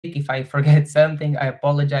If I forget something, I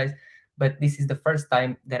apologize, but this is the first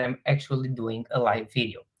time that I'm actually doing a live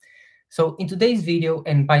video. So in today's video,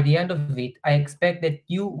 and by the end of it, I expect that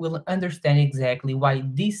you will understand exactly why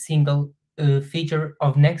this single feature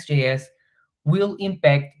of Next.js will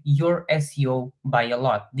impact your SEO by a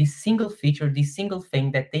lot. This single feature, this single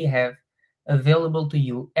thing that they have available to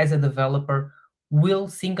you as a developer will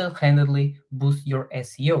single-handedly boost your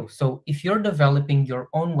SEO. So if you're developing your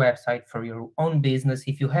own website for your own business,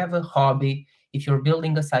 if you have a hobby, if you're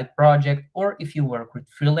building a side project, or if you work with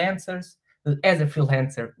freelancers, as a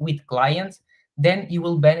freelancer with clients, then you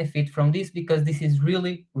will benefit from this because this is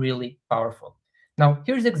really, really powerful. Now,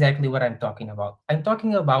 here's exactly what I'm talking about. I'm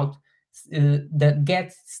talking about the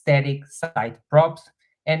get static site props.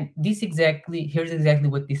 And here's exactly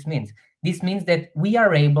what this means. This means that we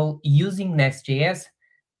are able, using Next.js,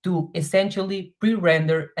 to essentially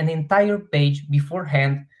pre-render an entire page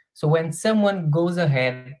beforehand. So when someone goes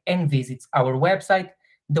ahead and visits our website,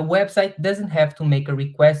 the website doesn't have to make a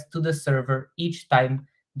request to the server each time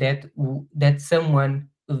that someone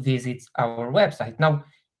visits our website. Now,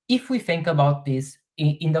 if we think about this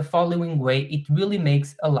in the following way, it really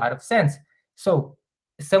makes a lot of sense. So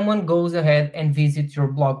someone goes ahead and visits your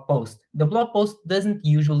blog post. The blog post doesn't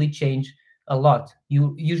usually change a lot.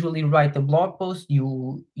 You usually write a blog post,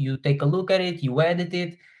 you take a look at it, you edit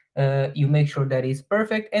it, you make sure that it's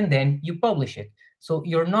perfect, and then you publish it. So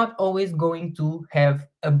you're not always going to have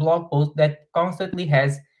a blog post that constantly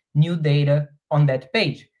has new data on that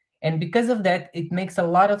page. And because of that, it makes a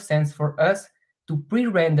lot of sense for us to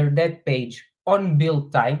pre-render that page on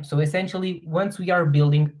build time. So essentially, once we are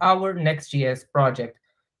building our Next.js project,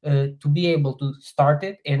 to be able to start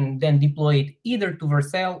it and then deploy it either to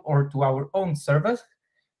Vercel or to our own service,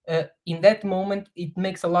 in that moment, it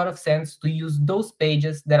makes a lot of sense to use those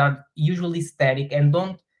pages that are usually static and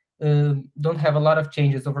don't have a lot of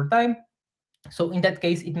changes over time. So in that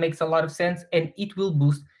case, it makes a lot of sense and it will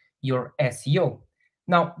boost your SEO.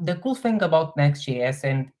 Now, the cool thing about Next.js,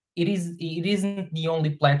 and it isn't the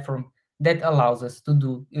only platform that allows us to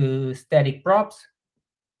do static props.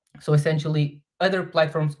 So essentially, other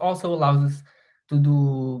platforms also allows us to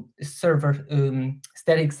do server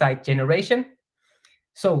static site generation.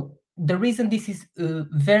 So the reason this is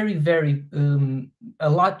very, a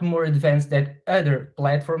lot more advanced than other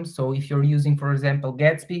platforms. So if you're using, for example,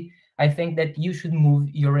 Gatsby, I think that you should move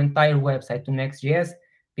your entire website to Next.js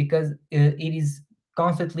because it is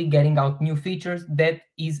constantly getting out new features that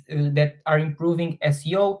are improving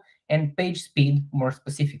SEO and page speed more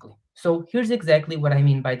specifically. So here's exactly what I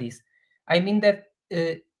mean by this. I mean that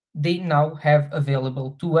they now have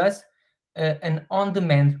available to us an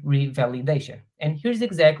on-demand revalidation. And here's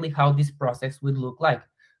exactly how this process would look like.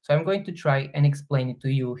 So I'm going to try and explain it to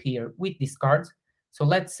you here with these cards. So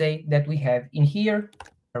let's say that we have in here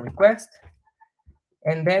a request,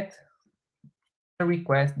 and that the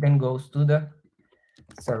request then goes to the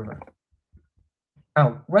server.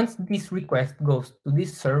 Now, once this request goes to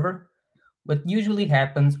this server, what usually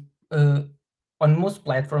happens on most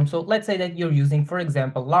platforms, so let's say that you're using, for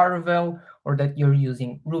example, Laravel, or that you're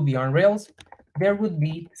using Ruby on Rails, there would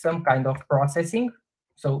be some kind of processing.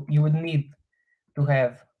 So you would need to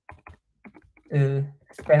have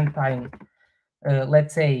spend time,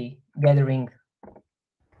 let's say, gathering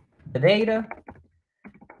the data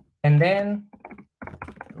and then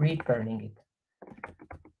returning it.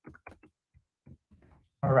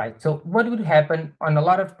 All right, so what would happen on a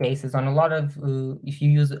lot of cases, on a lot of, if you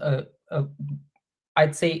use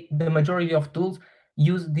I'd say the majority of tools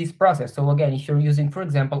use this process. So again, if you're using, for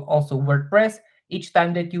example, also WordPress, each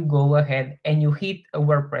time that you go ahead and you hit a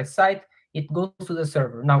WordPress site, it goes to the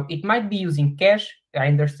server. Now, it might be using cache. I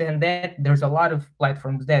understand that. There's a lot of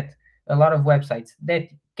platforms a lot of websites that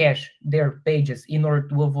cache their pages in order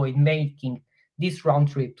to avoid making this round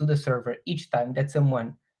trip to the server each time that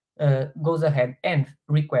someone goes ahead and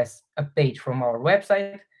requests a page from our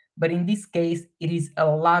website. But in this case, it is a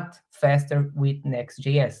lot faster with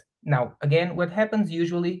Next.js. Now, again, what happens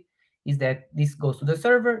usually is that this goes to the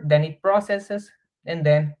server, then it processes, and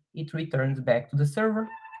then it returns back to the server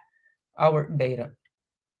our data.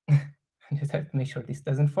 Just have to make sure this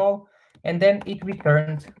doesn't fall. And then it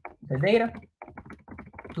returns the data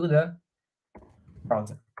to the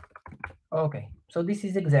browser. Okay, so this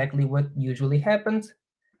is exactly what usually happens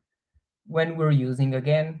when we're using,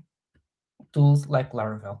 again, tools like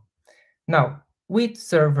Laravel. Now, with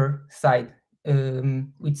server-side,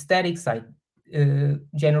 with static site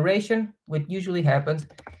generation, what usually happens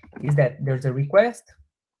is that there's a request,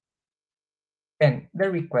 and the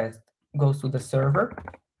request goes to the server,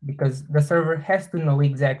 because the server has to know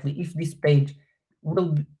exactly if this page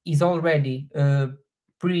is already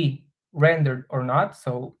pre-rendered or not.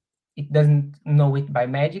 So it doesn't know it by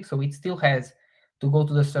magic. So it still has to go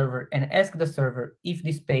to the server and ask the server if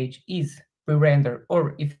this page is pre-rendered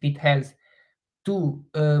or if it has to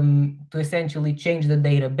essentially change the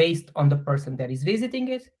data based on the person that is visiting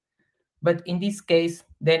it. But in this case,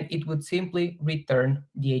 then it would simply return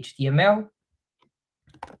the HTML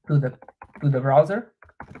to the browser.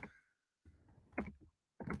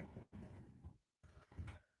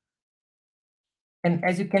 And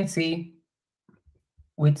as you can see,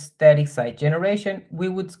 with static site generation, we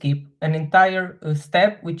would skip an entire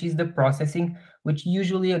step, which is the processing, which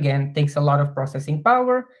usually, again, takes a lot of processing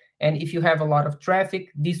power. And if you have a lot of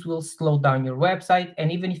traffic, this will slow down your website.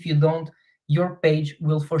 And even if you don't, your page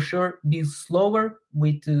will for sure be slower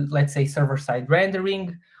with, let's say, server-side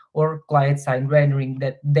rendering or client-side rendering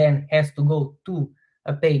that then has to go to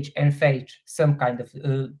a page and fetch some kind of,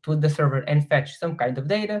 to the server and fetch some kind of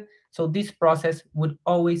data. So this process would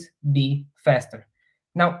always be faster.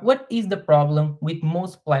 Now, what is the problem with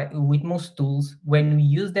most tools when we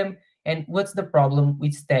use them, and what's the problem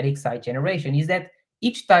with static site generation? Is that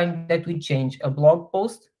each time that we change a blog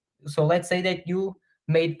post, so let's say that you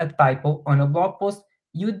made a typo on a blog post,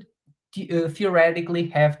 you'd theoretically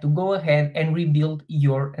have to go ahead and rebuild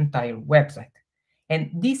your entire website. And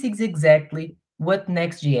this is exactly what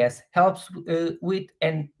Next.js helps with,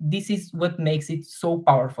 and this is what makes it so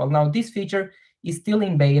powerful. Now, this feature is still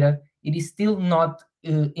in beta. It is still not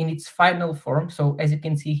in its final form. So as you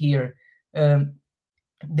can see here,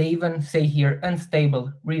 they even say here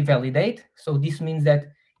unstable revalidate. So this means that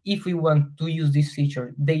if we want to use this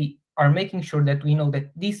feature, they are making sure that we know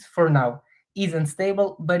that this for now is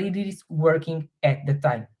unstable, but it is working at the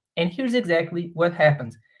time. And here's exactly what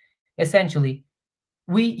happens. Essentially,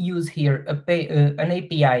 we use here an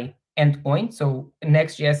API endpoint. So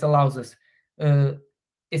Next.js allows us uh,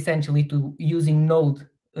 essentially to using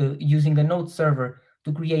a Node server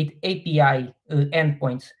to create API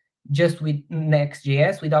endpoints just with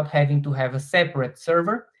Next.js without having to have a separate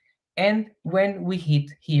server. And when we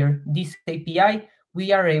hit here this API,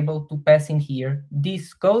 we are able to pass in here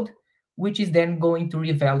this code, which is then going to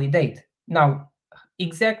revalidate. Now,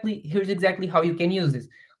 here's exactly how you can use this.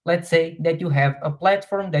 Let's say that you have a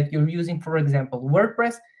platform that you're using, for example,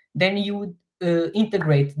 WordPress, then you would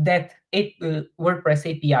integrate that WordPress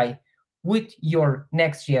API with your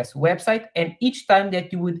Next.js website, and each time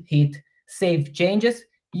that you would hit save changes,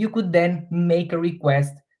 you could then make a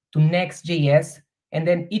request to Next.js, and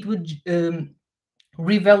then it would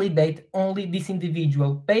revalidate only this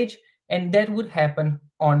individual page, and that would happen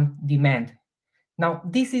on demand. Now,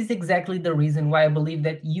 this is exactly the reason why I believe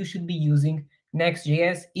that you should be using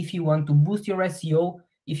Next.js if you want to boost your SEO,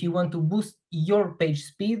 if you want to boost your page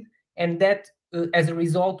speed, and that as a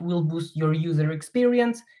result will boost your user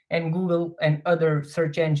experience, and Google and other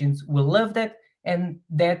search engines will love that, and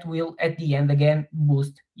that will at the end again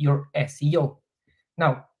boost your SEO.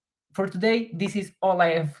 Now, for today, this is all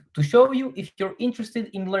I have to show you. If you're interested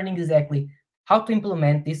in learning exactly how to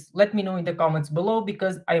implement this, let me know in the comments below,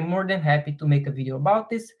 because I'm more than happy to make a video about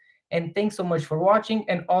this. And thanks so much for watching,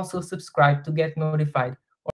 and also subscribe to get notified